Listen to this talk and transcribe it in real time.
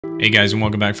Hey guys, and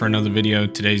welcome back for another video.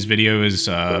 Today's video is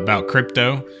about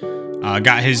Crypto.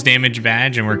 Got his damage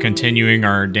badge and we're continuing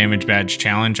our damage badge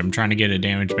challenge. I'm trying to get a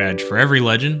damage badge for every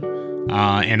legend.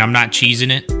 And I'm not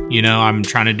cheesing it, you know, I'm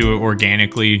trying to do it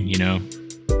organically, you know,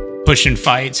 pushing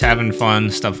fights, having fun,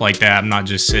 stuff like that. I'm not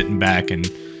just sitting back and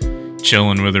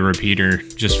chilling with a repeater,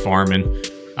 just farming.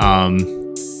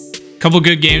 Couple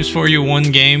good games for you.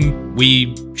 One game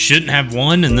we shouldn't have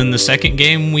won, and then the second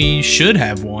game we should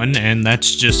have won, and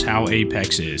that's just how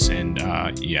Apex is. And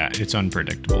yeah, it's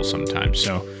unpredictable sometimes.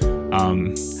 So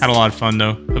had a lot of fun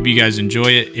though. Hope you guys enjoy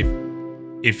it.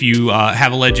 If you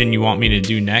have a legend you want me to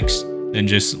do next, then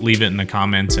just leave it in the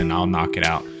comments and I'll knock it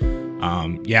out.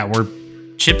 Yeah, we're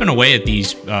chipping away at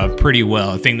these pretty well.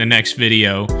 I think the next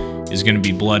video is going to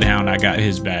be Bloodhound. I got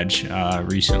his badge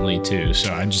recently too,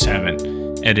 so I just haven't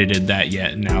edited that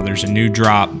yet. Now there's a new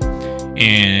drop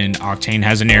and Octane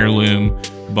has an heirloom,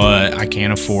 but I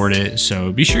can't afford it,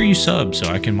 so be sure you sub so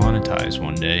I can monetize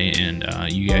one day and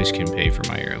you guys can pay for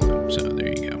my heirloom. So there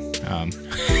you go.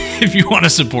 If you want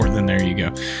to support, then there you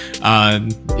go.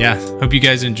 Yeah, hope you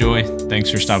guys enjoy.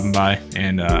 Thanks for stopping by,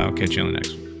 and I'll catch you on the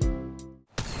next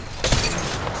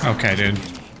one. Okay, dude.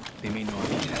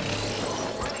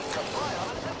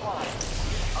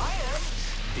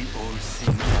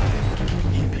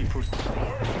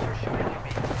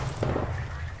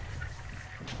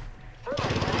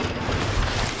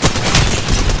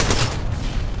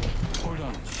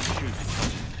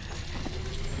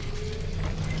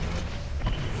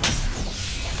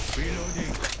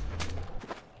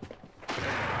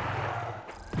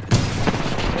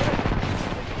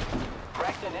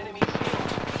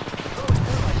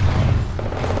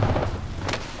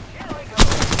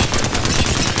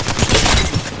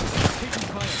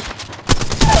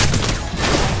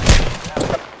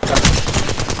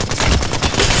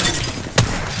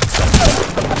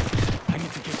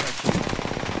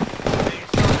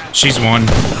 She's one.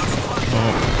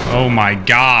 Oh my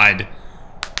god.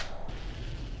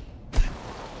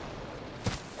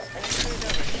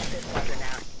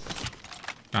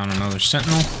 Found another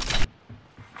sentinel.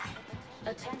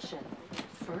 Attention.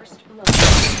 First blood.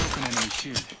 Enemy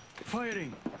shield.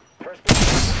 Firing. First blood.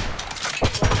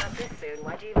 Well, not this soon.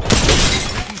 Why'd you even...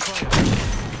 Fire.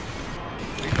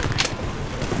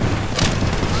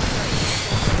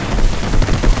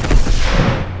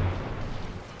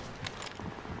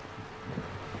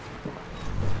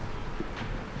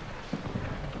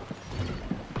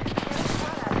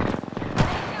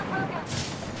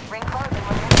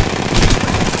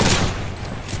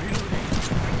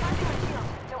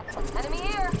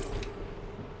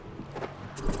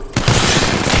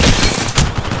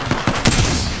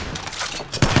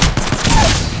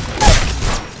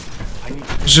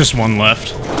 There's just one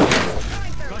left.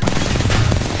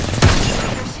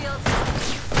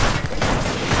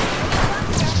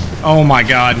 Oh my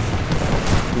god.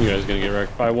 You guys gonna get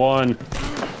wrecked by one.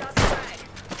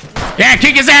 Yeah,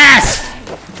 kick his ass!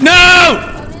 No!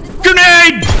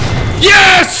 Grenade!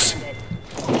 Yes!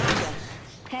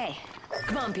 Hey,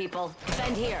 come on, people.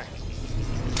 Defend here.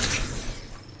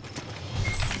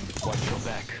 Watch your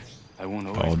back. I won't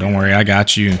always. Oh, don't worry, I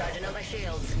got you.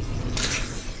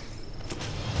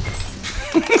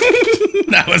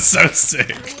 That was so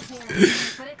sick.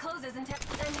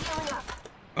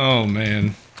 Oh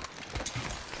man.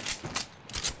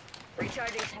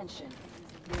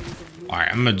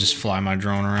 Alright, I'm gonna just fly my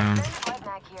drone around.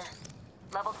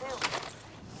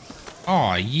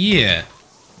 Oh yeah.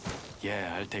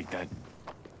 Yeah, I'll take that.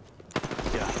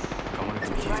 Yeah, I want to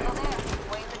go here.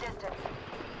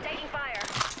 Taking fire.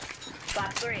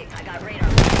 Box 3, I got radar.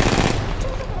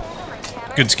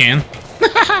 Good scan.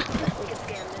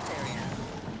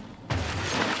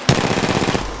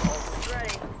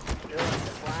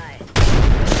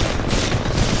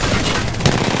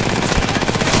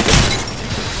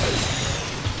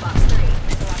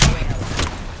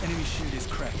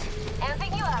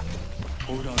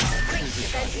 Hold on.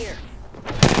 Here.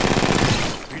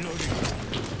 Reloading.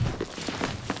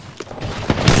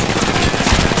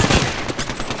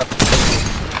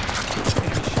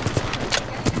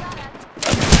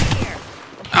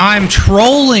 I'm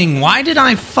trolling. Why did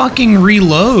I fucking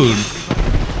reload?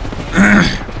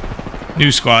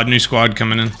 New squad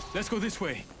coming in. Let's go this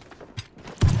way.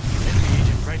 Enemy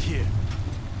agent right here.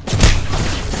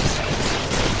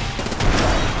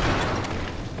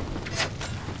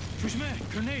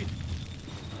 Grenade.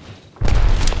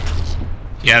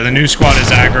 Yeah, the new squad is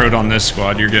aggroed on this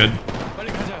squad. You're good.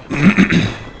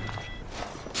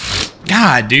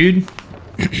 God, dude.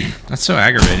 That's so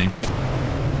aggravating.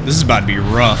 This is about to be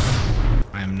rough.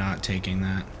 I am not taking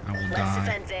that. I will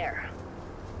die.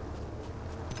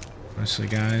 Honestly,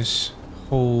 guys.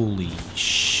 Holy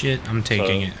shit, I'm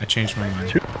taking it. I changed my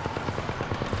mind.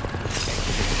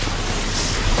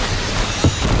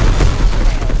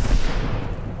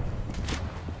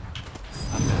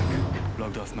 I'm back.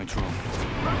 Logged off my drone.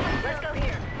 Let's go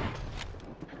here.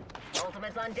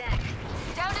 Ultimate's on deck.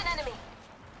 Downed an enemy.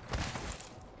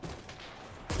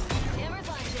 Hammer's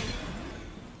launching.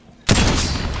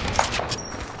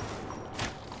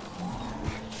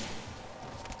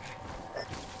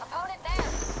 Opponent there.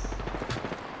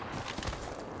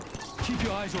 Keep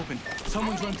your eyes open.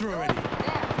 Someone's run through already. There.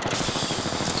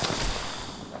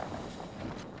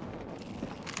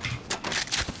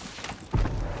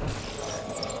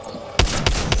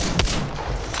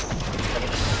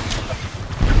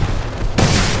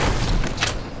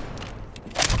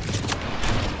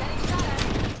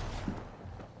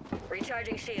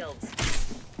 Recharging shields.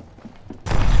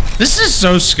 This is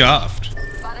so scuffed.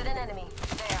 Spotted an enemy.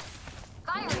 There.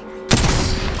 Firing.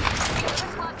 Another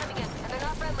squad coming in, and they're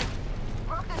not friendly.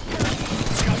 Broke the shield.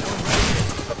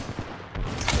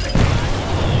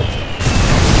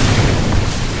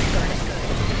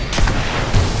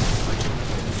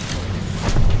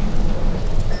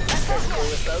 That's so cool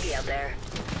with bogey out there.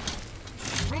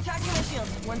 Recharging my shield.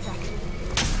 1 sec.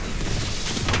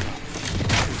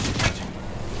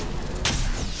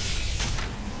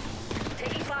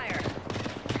 Taking fire.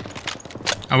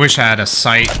 I wish I had a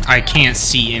sight. I can't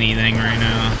see anything right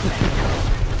now.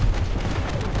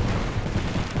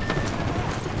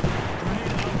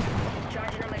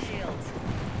 Charging on my shields.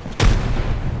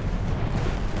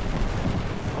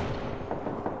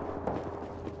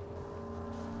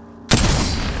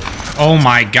 Oh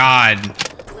my god.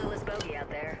 Clueless bogey out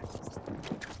there.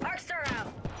 Arc star out.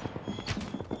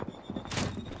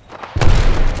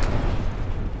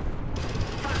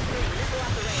 Fox 3, missile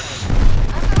off the radar.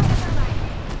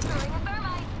 I'm throwing a thermite. Throwing a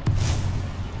thermite.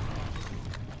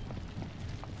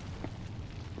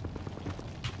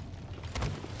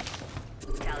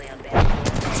 Tally on bed.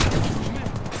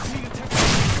 Need a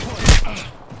technical support.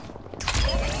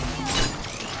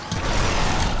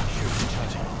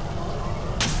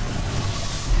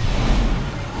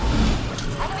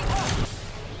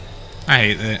 I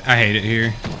hate it. I hate it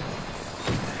here.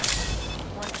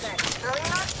 1 sec. Throwing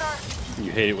an arc star.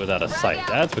 You hate it without a sight.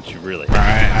 That's what you really hate.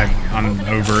 Alright, I'm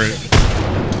over it.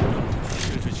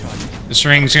 Shields recharging. This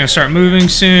ring's gonna start moving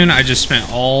soon. I just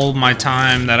spent all my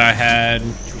time that I had.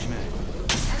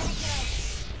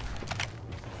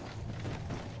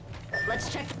 Let's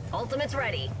check. Ultimate's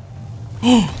ready.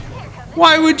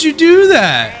 Why would you do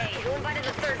that? Hey, who invited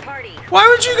the third party? Why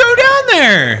would you go down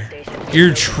there?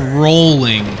 You're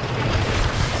trolling. Grounded.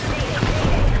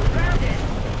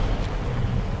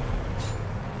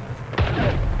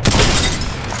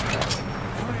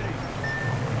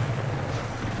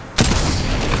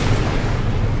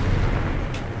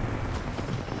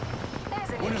 There's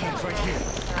a One new of them's kill right there. here.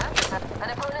 Huh? An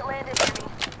opponent landed near me.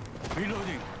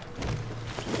 Reloading.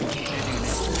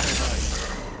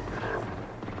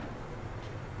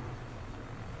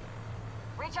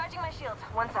 Recharging my shields.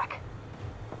 1 sec.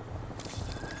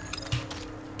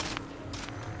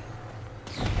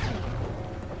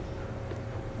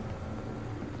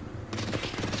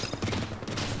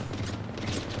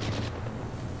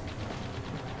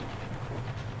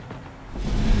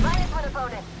 Minus one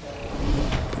opponent.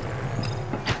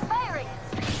 Firing.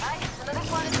 Nice. Another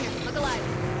squad is here. Look alive.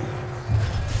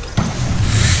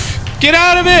 Get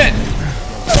out of it!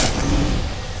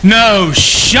 No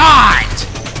shot!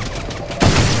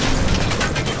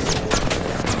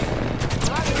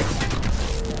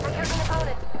 Here's an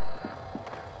opponent.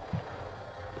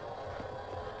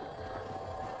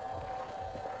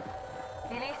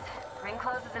 Release. Ring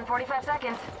closes in 45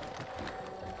 seconds.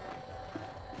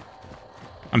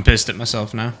 I'm pissed at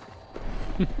myself now.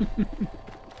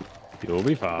 You'll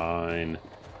be fine.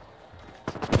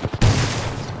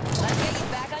 Let's get you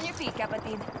back on your feet,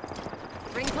 Capatine.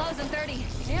 Ring close in 30.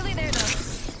 Nearly there, though.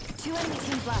 2 enemy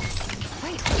teams left.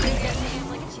 Wait, ring's getting hands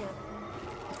like a champ.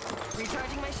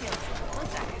 Recharging my shields. 1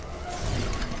 sec.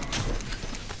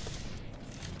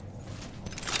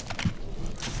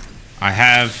 I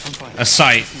have a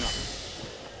sight.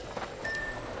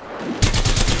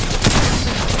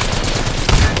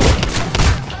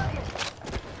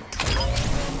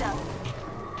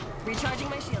 Recharging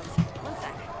my shields. 1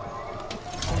 sec.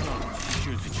 Hold on.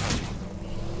 Shields recharging.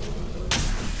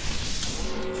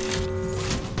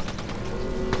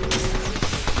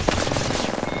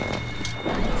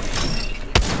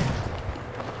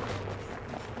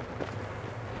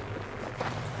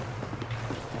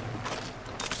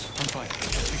 I'm fine.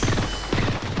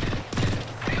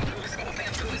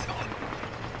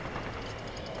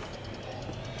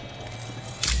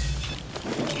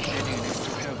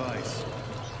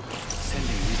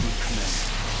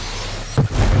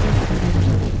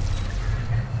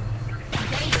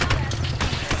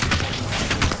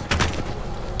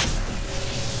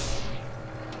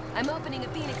 I'm opening a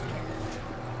Phoenix kit.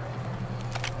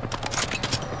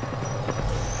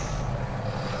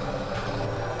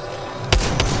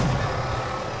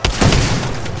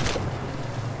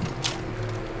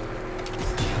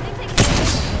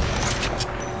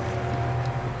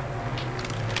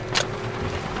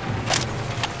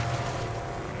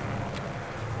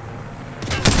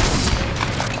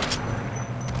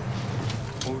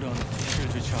 Hold on.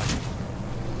 Shields recharging.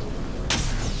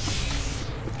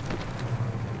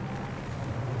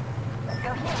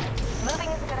 Go here. Moving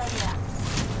is a good idea.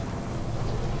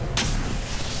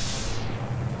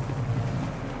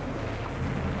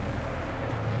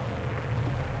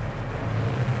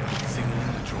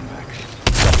 Signaling the drone back.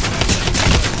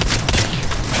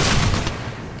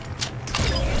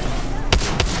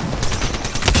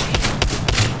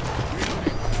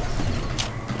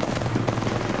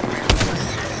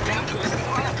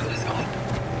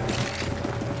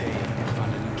 They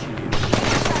finally killed him.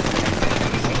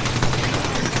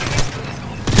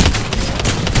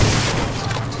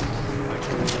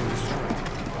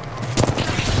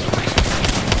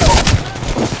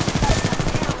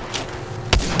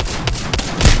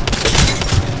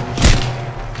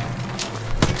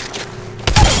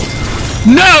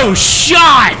 No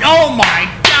shot! Oh my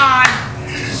god!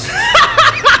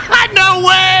 No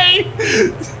way!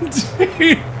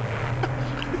 Dude.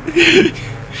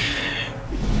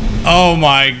 Oh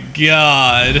my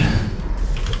god.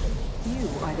 You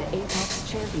are the Apex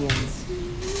champions.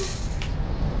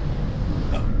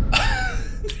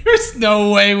 There's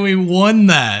no way we won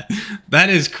that. That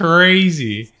is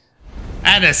crazy. I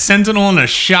had a sentinel and a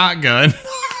shotgun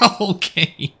the whole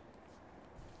game.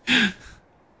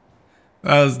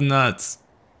 That was nuts.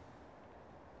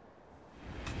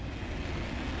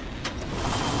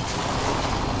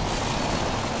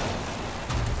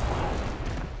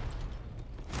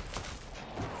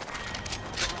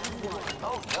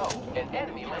 Oh no, an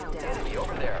enemy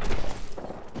over there.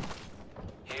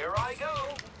 Here I go.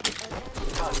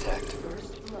 Contact.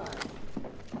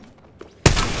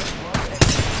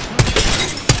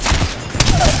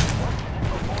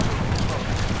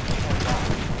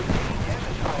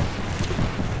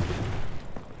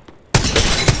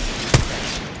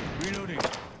 Reloading.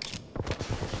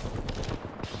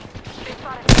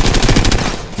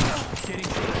 Getting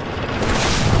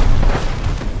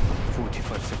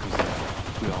 45 seconds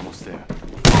left. We're almost there.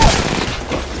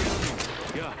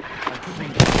 Yeah, I put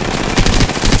one down.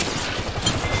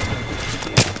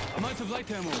 I'm out of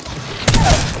light ammo.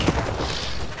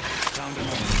 Found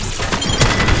another.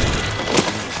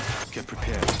 Get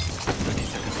prepared. 30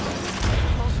 seconds left.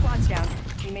 Whole squad's down.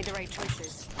 We made the right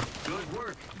choices. Good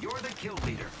work. You're the kill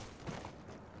leader.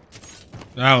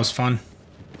 That was fun.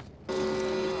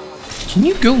 Can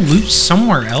you go loot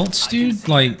somewhere else, dude?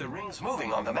 Like, The ring's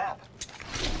moving on the map.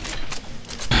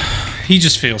 he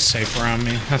just feels safe around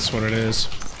me. That's what it is.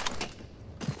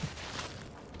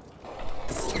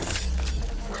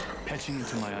 Patching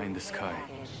into my eye in the sky.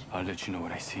 I'll let you know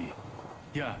what I see.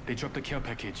 Yeah, they dropped the care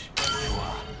package.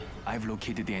 I've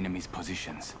located the enemy's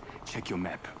positions. Check your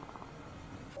map.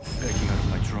 Backing out of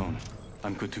my drone.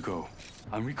 I'm good to go.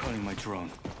 I'm recalling my drone.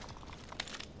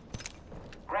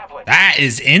 Grappling. That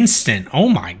is instant. Oh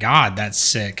my god, that's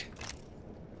sick.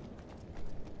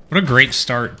 What a great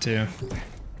start, too.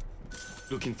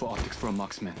 Looking for optics for a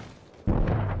marksman.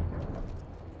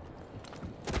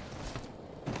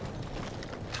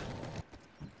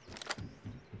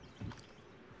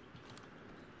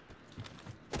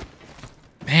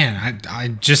 Man, I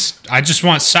just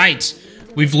want sights.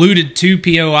 We've looted 2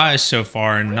 POIs so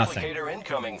far and nothing. Replicator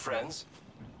incoming, friends.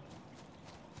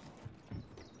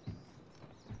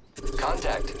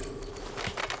 Contact.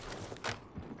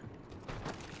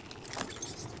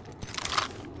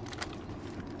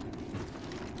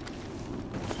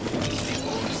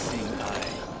 All-seeing eye.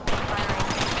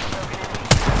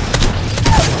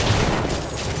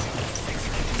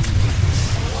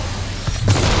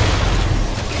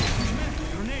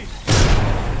 Grenade!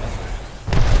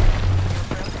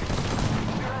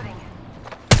 Reloading.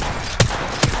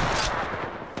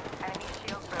 Enemy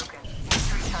shield's broken. Need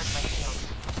to recharge my shield.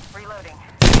 Reloading.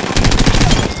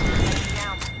 Enemy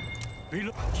down.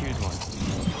 Reload. Killed one.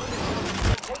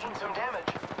 Taking some damage.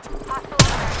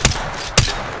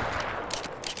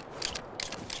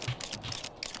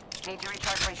 Need to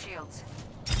recharge my shields.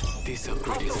 This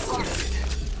upgrade is completed.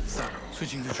 Stop.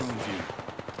 Switching to drone view.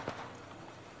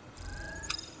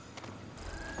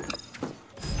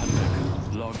 I'm back.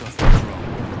 Logged off my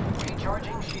drone.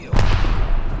 Recharging shield.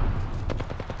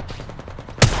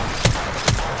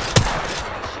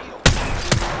 Shield.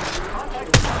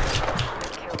 Contact.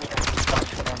 Kill leader.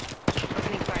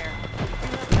 Opening fire.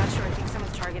 Not sure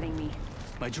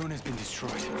My drone has been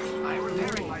destroyed. I'm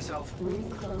repairing myself. Ring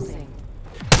closing.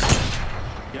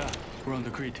 Yeah, we're on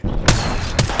the grid.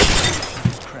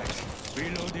 It's cracked.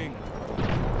 Reloading.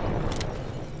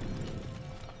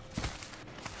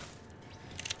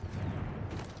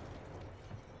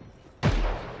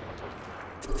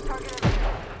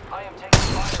 I am taking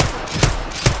fire.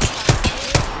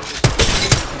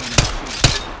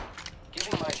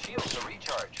 Giving my shields a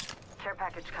recharge. Care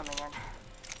package coming in.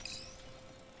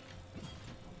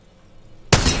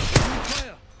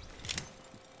 Fire!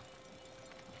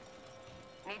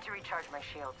 Need to recharge my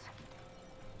shields.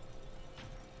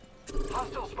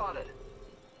 Hostile spotted.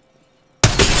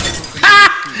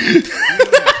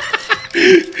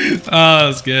 Oh,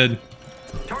 that's good.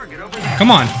 Target over there.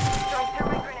 Come on. Throwing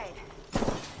thermite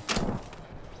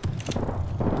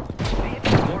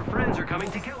grenade. More friends are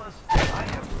coming to kill us. I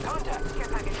have contact. Care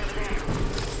package over there.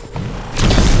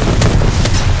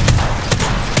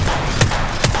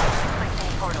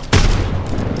 Placing portal.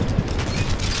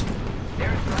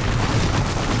 Airstrike.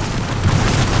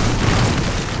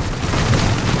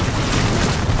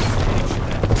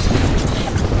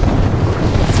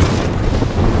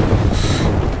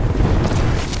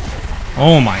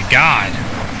 Oh my god.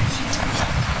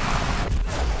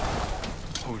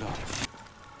 Hold on.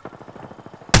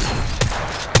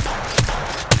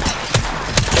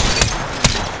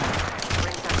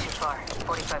 Ring's not too far.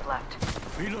 45 left.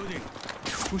 Reloading.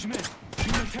 조심해.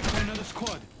 Being attacked by another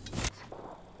squad.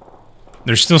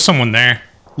 There's still someone there.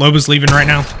 Loba's leaving right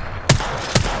now.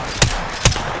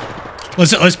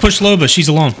 Let's push Loba. She's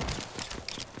alone.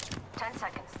 10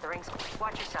 seconds. The ring's...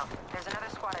 Watch yourself. There's another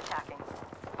squad attacking.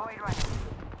 Void running.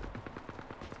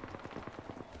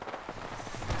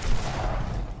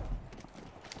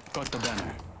 Got the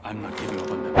banner. I'm not giving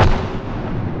up on them.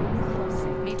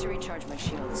 Closing. Need to recharge my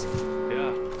shields.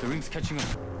 Yeah, the ring's catching up.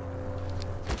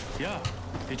 Yeah,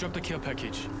 they dropped the care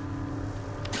package.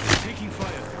 It's taking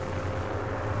fire.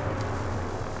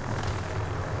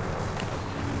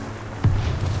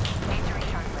 Need to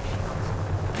recharge my shields.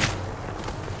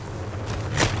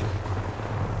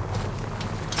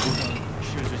 Hold on.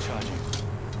 Shields recharging.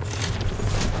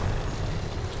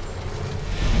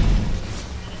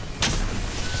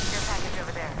 Care package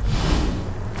over there.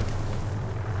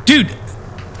 Dude.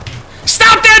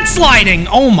 Stop that sliding.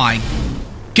 Oh my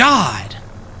god.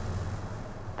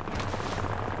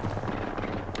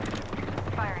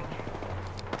 Firing.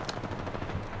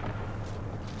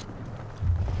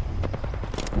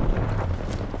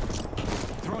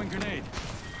 Throwing grenade.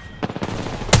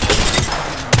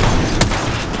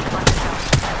 Watch yourself.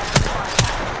 Another squad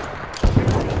attacking.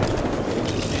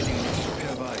 Needing an extra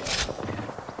pair of eyes.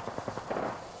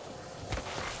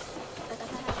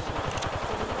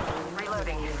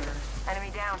 Reloading.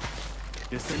 Enemy down.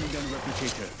 They're sending down a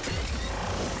replicator.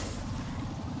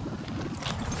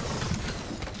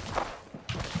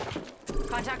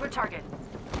 Contact with target.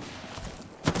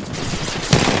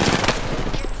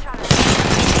 Getting shot at.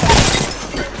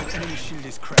 Enemy shield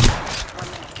is cracked. 1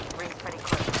 minute. Ring's pretty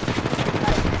close.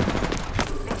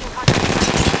 Making contact.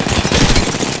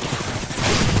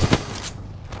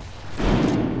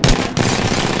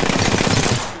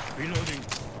 Reloading.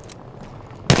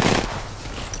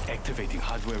 Activating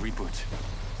hardware reboot.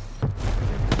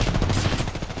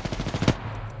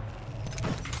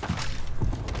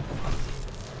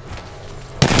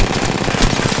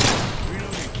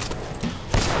 Reloading.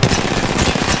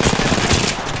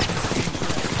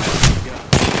 Yeah.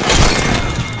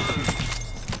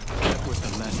 That was the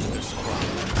last of their squad.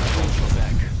 Don't go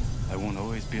back. I won't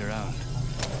always be around.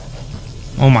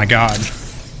 Oh my god.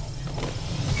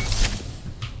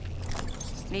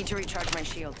 Need to recharge my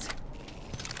shields.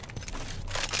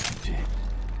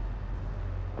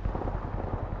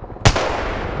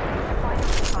 Deploying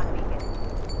recon beacon.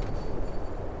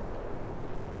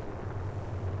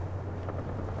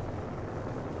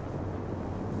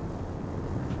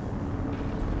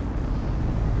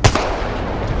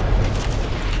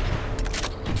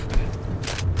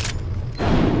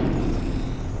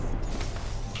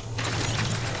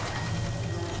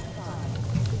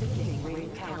 Beginning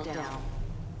ring countdown.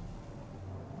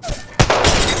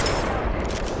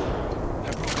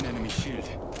 I broke an enemy shield.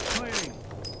 Firing.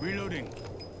 Reloading.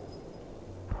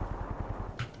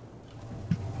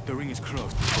 The ring is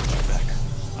closed. Watch your back.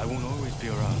 I won't always be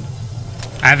around.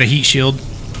 I have a heat shield.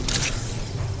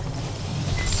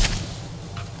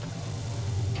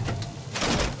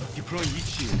 Deploying heat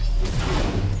shield.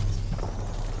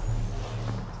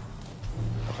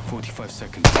 45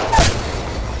 seconds.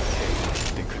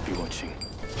 Okay, they could be watching.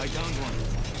 I downed one.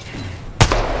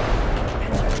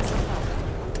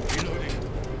 Reloading.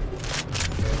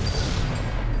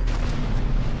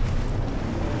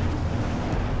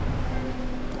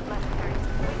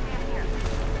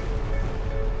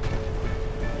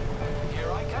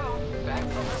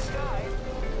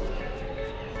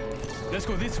 Let's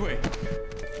go this way.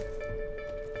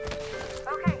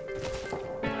 Okay.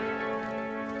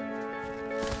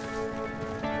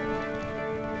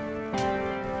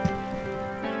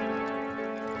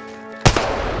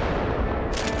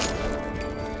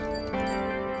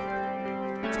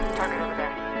 Target over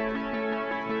there.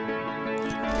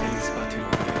 Enemy spotted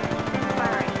over there.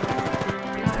 Firing.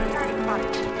 Target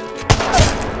spotted.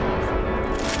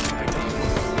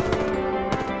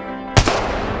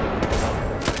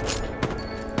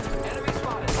 Enemy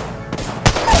spotted.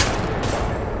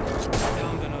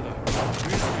 Downed another.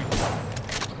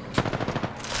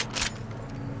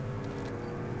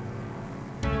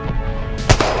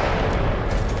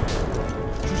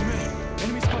 조심해.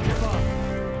 Enemy spotted far.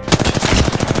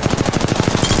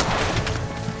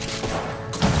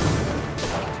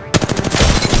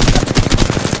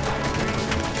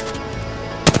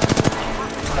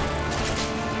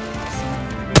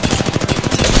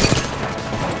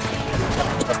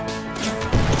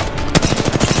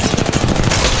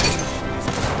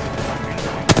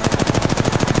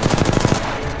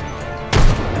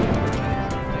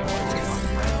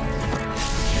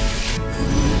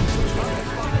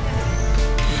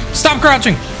 Stop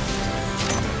crouching!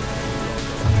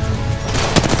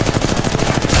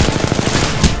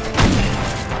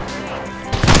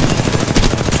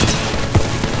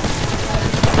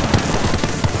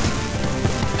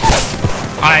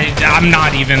 I'm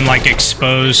not even like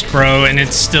exposed, bro, and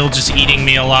it's still just eating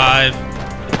me alive.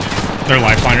 Their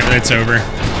lifeline, it's over.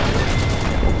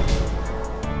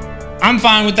 I'm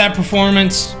fine with that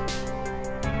performance.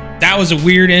 That was a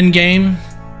weird end game.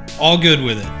 All good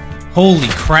with it. Holy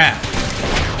crap.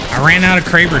 I ran out of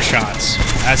Kraber shots.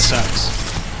 That sucks.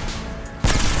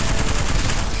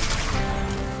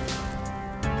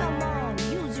 Come on,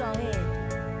 use your head.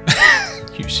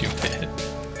 Use your head.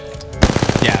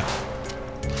 Yeah.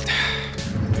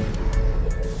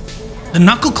 The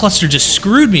knuckle cluster just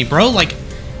screwed me, bro. Like,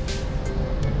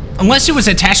 unless it was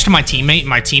attached to my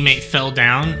teammate fell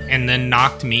down and then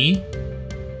knocked me.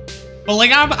 But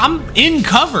like, I'm in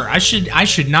cover. I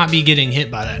should not be getting hit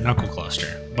by that knuckle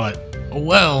cluster. But oh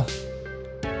well.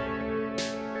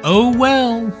 Oh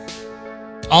well.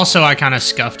 Also, I kind of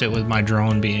scuffed it with my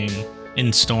drone being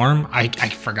in storm. I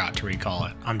forgot to recall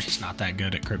it. I'm just not that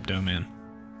good at crypto, man.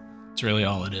 It's really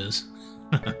all it is.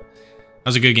 That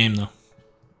was a good game though.